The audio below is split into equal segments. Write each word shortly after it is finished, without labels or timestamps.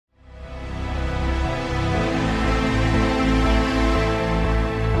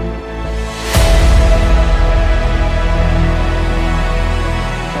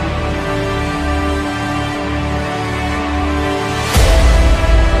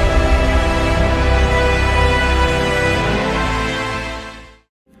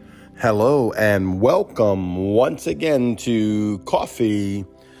Hello and welcome once again to Coffee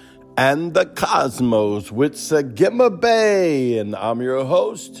and the Cosmos with Sagima Bay. And I'm your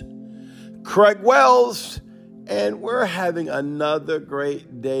host, Craig Wells. And we're having another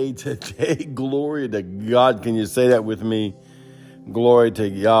great day today. Glory to God. Can you say that with me? Glory to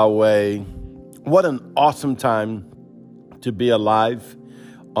Yahweh. What an awesome time to be alive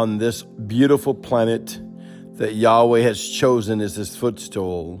on this beautiful planet that Yahweh has chosen as his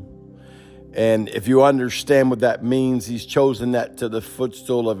footstool. And if you understand what that means, he's chosen that to the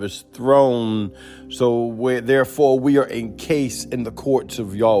footstool of his throne. So therefore, we are encased in the courts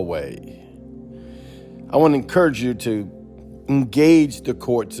of Yahweh. I want to encourage you to engage the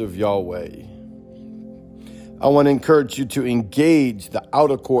courts of Yahweh. I want to encourage you to engage the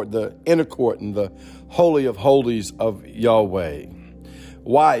outer court, the inner court, and the holy of holies of Yahweh.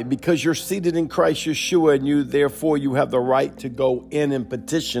 Why? Because you're seated in Christ Yeshua, and therefore you have the right to go in and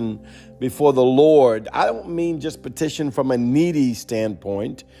petition before the Lord. I don't mean just petition from a needy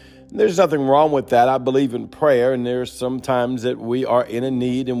standpoint. There's nothing wrong with that. I believe in prayer, and there's sometimes that we are in a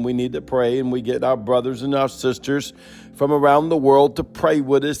need and we need to pray, and we get our brothers and our sisters from around the world to pray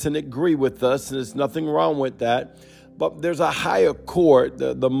with us and agree with us, and there's nothing wrong with that. But there's a higher court,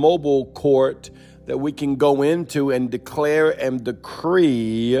 the mobile court, that we can go into and declare and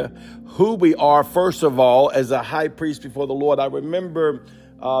decree who we are, first of all, as a high priest before the Lord. I remember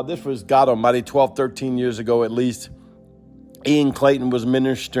this was God Almighty, 12, 13 years ago at least. Ian Clayton was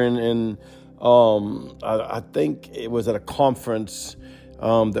ministering in, I think it was at a conference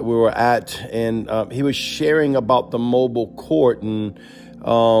that we were at, and he was sharing about the mobile court. And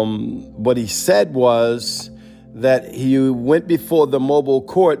what he said was that he went before the mobile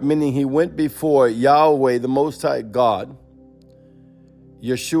court, meaning he went before Yahweh, the Most High God,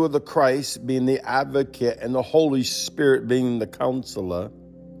 Yeshua the Christ being the advocate, and the Holy Spirit being the counselor.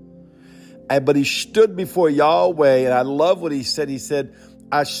 But he stood before Yahweh, and I love what he said. He said,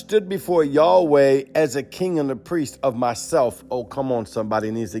 I stood before Yahweh as a king and a priest of myself. Oh, come on,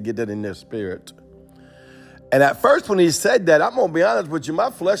 somebody needs to get that in their spirit. And at first when he said that, I'm going to be honest with you, my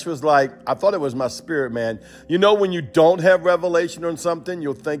flesh was like, I thought it was my spirit man. You know, when you don't have revelation on something,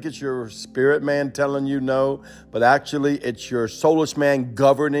 you'll think it's your spirit man telling you no, but actually it's your soulish man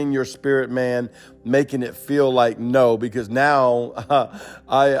governing your spirit man, making it feel like no, because now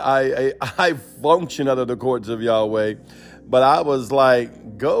I function under the courts of Yahweh. But I was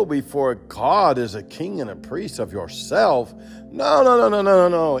like, go before God as a king and a priest of yourself.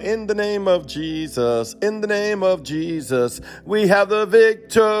 No. In the name of Jesus, in the name of Jesus, we have the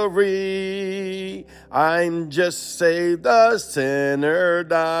victory. I'm just saved, a sinner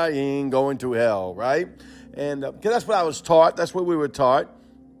dying, going to hell, right? And that's what I was taught. That's what we were taught.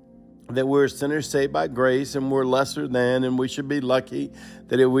 That we're sinners saved by grace and we're lesser than, and we should be lucky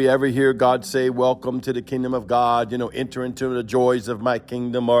that if we ever hear God say, welcome to the kingdom of God, enter into the joys of my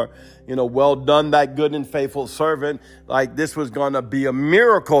kingdom, or, well done, that good and faithful servant. Like this was going to be a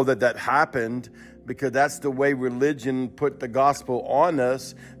miracle that happened, because that's the way religion put the gospel on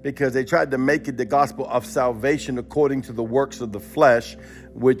us, because they tried to make it the gospel of salvation according to the works of the flesh,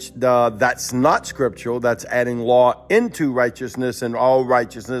 which that's not scriptural. That's adding law into righteousness, and all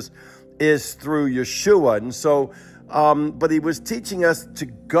righteousness is through Yeshua. And so, but he was teaching us to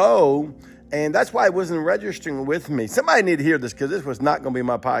go, and that's why it wasn't registering with me. Somebody need to hear this, because this was not going to be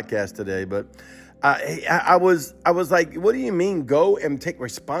my podcast today, but I was like, what do you mean go and take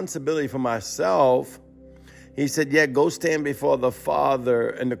responsibility for myself? He said, yeah, go stand before the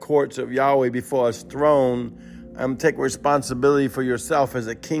Father in the courts of Yahweh before his throne. Take responsibility for yourself as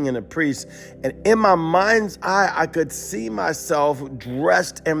a king and a priest. And in my mind's eye, I could see myself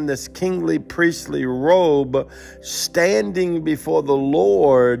dressed in this kingly priestly robe, standing before the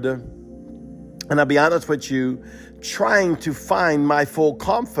Lord. And I'll be honest with you, trying to find my full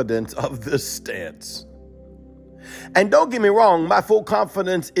confidence of this stance. And don't get me wrong, my full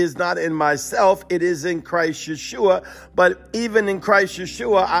confidence is not in myself. It is in Christ Yeshua. But even in Christ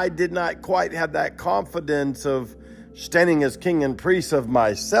Yeshua, I did not quite have that confidence of standing as king and priest of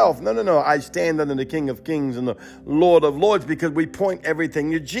myself. No. I stand under the King of Kings and the Lord of Lords, because we point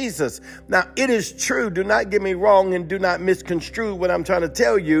everything to Jesus. Now, it is true. Do not get me wrong and do not misconstrue what I'm trying to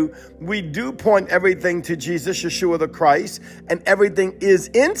tell you. We do point everything to Jesus, Yeshua the Christ, and everything is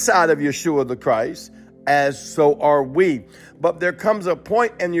inside of Yeshua the Christ, as so are we. But there comes a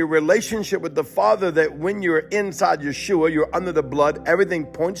point in your relationship with the Father that when you're inside Yeshua, you're under the blood, everything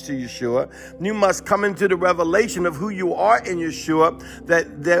points to Yeshua. You must come into the revelation of who you are in Yeshua,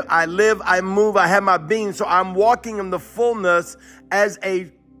 that I live, I move, I have my being. So I'm walking in the fullness as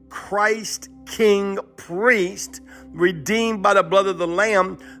a Christ, King, priest, redeemed by the blood of the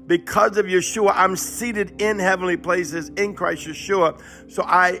Lamb. Because of Yeshua, I'm seated in heavenly places in Christ Yeshua. So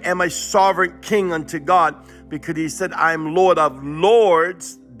I am a sovereign king unto God, because he said, I am Lord of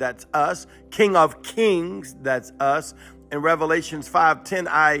lords, that's us, King of kings, that's us. In Revelations 5:10,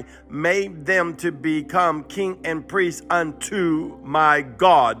 I made them to become king and priest unto my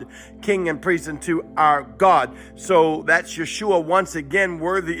God. King and priest unto our God. So that's Yeshua. Once again,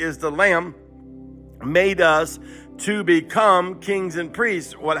 worthy is the Lamb, made us to become kings and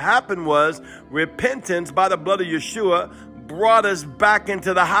priests. What happened was repentance by the blood of Yeshua brought us back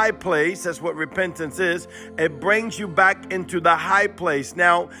into the high place. That's what repentance is. It brings you back into the high place.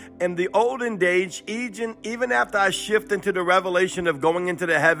 Now, in the olden days, even after I shift into the revelation of going into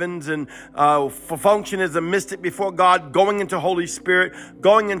the heavens and for function as a mystic before God, going into Holy Spirit,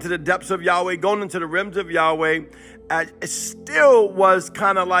 going into the depths of Yahweh, going into the rims of Yahweh, it still was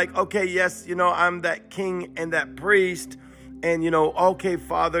kind of like, okay, yes, I'm that king and that priest. And, okay,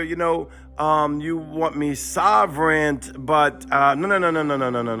 Father, you want me sovereign, but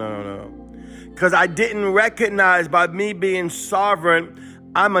no. Because I didn't recognize by me being sovereign,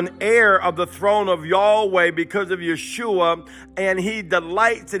 I'm an heir of the throne of Yahweh because of Yeshua, and he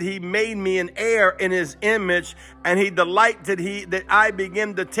delights that he made me an heir in his image, and he delights that I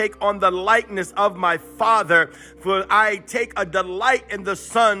begin to take on the likeness of my Father. For I take a delight in the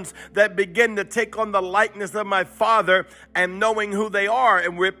sons that begin to take on the likeness of my Father and knowing who they are.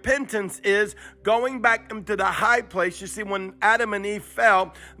 And repentance is going back into the high place. You see, when Adam and Eve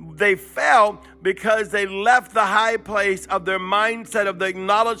fell, they fell because they left the high place of their mindset, of the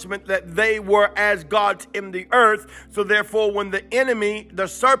acknowledgement that they were as gods in the earth. So therefore, when the enemy, the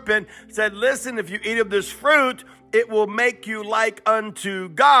serpent, said, listen, if you eat of this fruit, it will make you like unto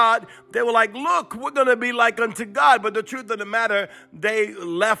God. They were like, look, we're going to be like unto God. But the truth of the matter, they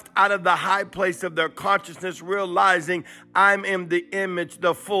left out of the high place of their consciousness, realizing I'm in the image,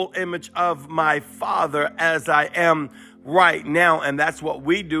 the full image of my Father as I am right now. And that's what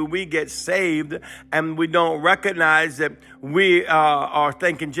we do. We get saved and we don't recognize that we are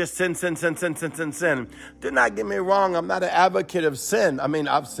thinking just sin. Do not get me wrong. I'm not an advocate of sin. I mean,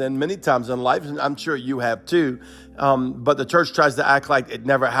 I've sinned many times in life, and I'm sure you have too. But the church tries to act like it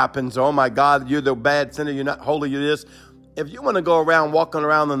never happens. Oh my God, you're the bad sinner. You're not holy. You're this. If you want to go around walking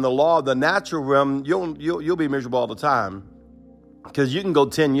around in the law of the natural realm, you'll be miserable all the time, because you can go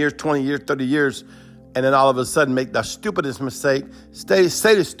 10 years, 20 years, 30 years, and then all of a sudden make the stupidest mistake, say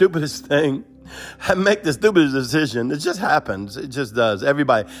the stupidest thing, and make the stupidest decision. It just happens. It just does.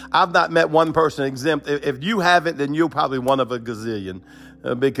 Everybody. I've not met one person exempt. If you haven't, then you're probably one of a gazillion,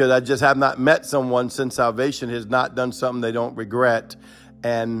 because I just have not met someone since salvation has not done something they don't regret.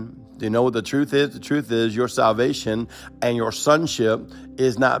 And you know what the truth is? The truth is your salvation and your sonship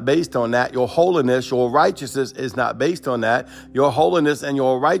is not based on that. Your holiness, your righteousness is not based on that. Your holiness and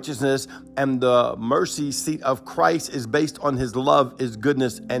your righteousness and the mercy seat of Christ is based on his love, his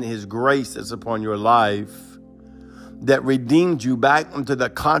goodness, and his grace is upon your life that redeemed you back into the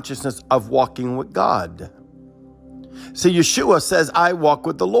consciousness of walking with God. See, Yeshua says, I walk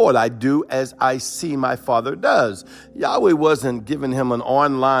with the Lord. I do as I see my Father does. Yahweh wasn't giving him an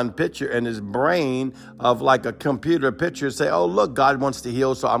online picture in his brain of like a computer picture, say, oh, look, God wants to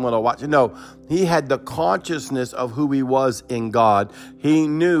heal, so I'm going to watch it. No, he had the consciousness of who he was in God. He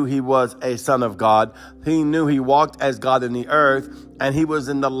knew he was a son of God. He knew he walked as God in the earth, and he was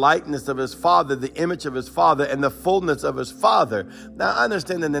in the likeness of his Father, the image of his Father, and the fullness of his Father. Now, I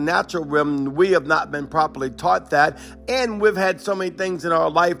understand in the natural realm, we have not been properly taught that, and we've had so many things in our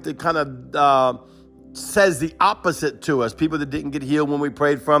life that kind of says the opposite to us. People that didn't get healed when we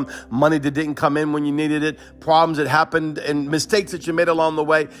prayed for them, money that didn't come in when you needed it, problems that happened, and mistakes that you made along the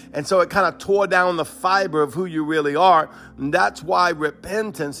way. And so it kind of tore down the fiber of who you really are. And that's why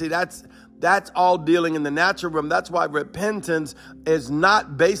repentance, see, that's all dealing in the natural realm. That's why repentance is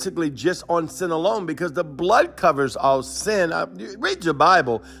not basically just on sin alone, because the blood covers all sin. Read your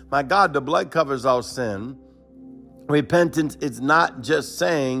Bible. My God, the blood covers all sin. Repentance is not just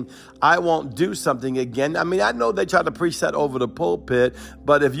saying, I won't do something again. I mean, I know they try to preach that over the pulpit,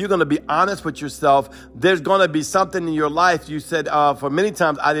 but if you're going to be honest with yourself, there's going to be something in your life you said, for many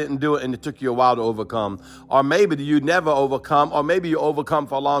times I didn't do it and it took you a while to overcome. Or maybe you never overcome, or maybe you overcome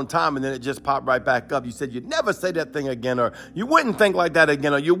for a long time and then it just popped right back up. You said you'd never say that thing again, or you wouldn't think like that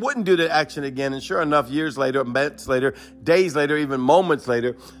again, or you wouldn't do that action again. And sure enough, years later, months later, days later, even moments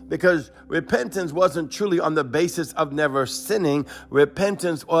later, because repentance wasn't truly on the basis of never sinning.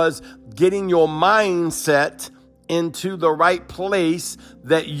 Repentance was getting your mindset into the right place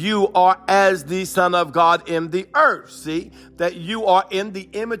that you are as the Son of God in the earth. See, that you are in the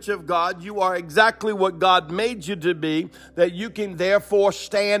image of God. You are exactly what God made you to be, that you can therefore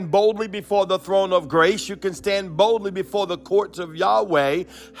stand boldly before the throne of grace. You can stand boldly before the courts of Yahweh,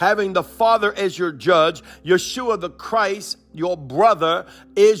 having the Father as your judge. Yeshua the Christ, your brother,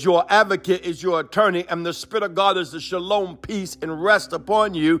 is your advocate, is your attorney, and the Spirit of God is the shalom, peace, and rest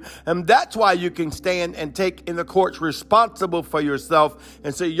upon you. And that's why you can stand and take in the courts responsible for yourself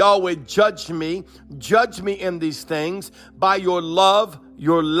and say, Yahweh, judge me in these things by your love,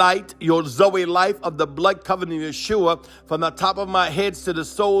 your light, your Zoe life of the blood covenant of Yeshua, from the top of my head to the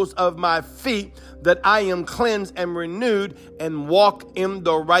soles of my feet, that I am cleansed and renewed and walk in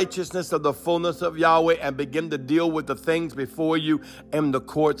the righteousness of the fullness of Yahweh and begin to deal with the things before you in the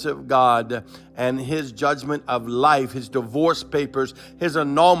courts of God. And his judgment of life, his divorce papers, his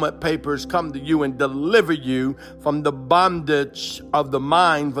annulment papers come to you and deliver you from the bondage of the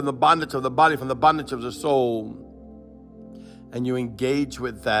mind, from the bondage of the body, from the bondage of the soul. And you engage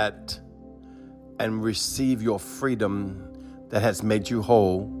with that and receive your freedom that has made you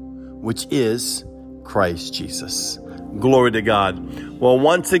whole, which is Christ Jesus. Glory to God. Well,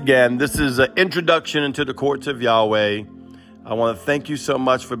 once again, this is an introduction into the courts of Yahweh. I want to thank you so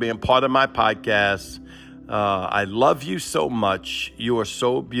much for being part of my podcast. I love you so much. You are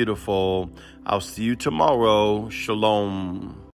so beautiful. I'll see you tomorrow. Shalom.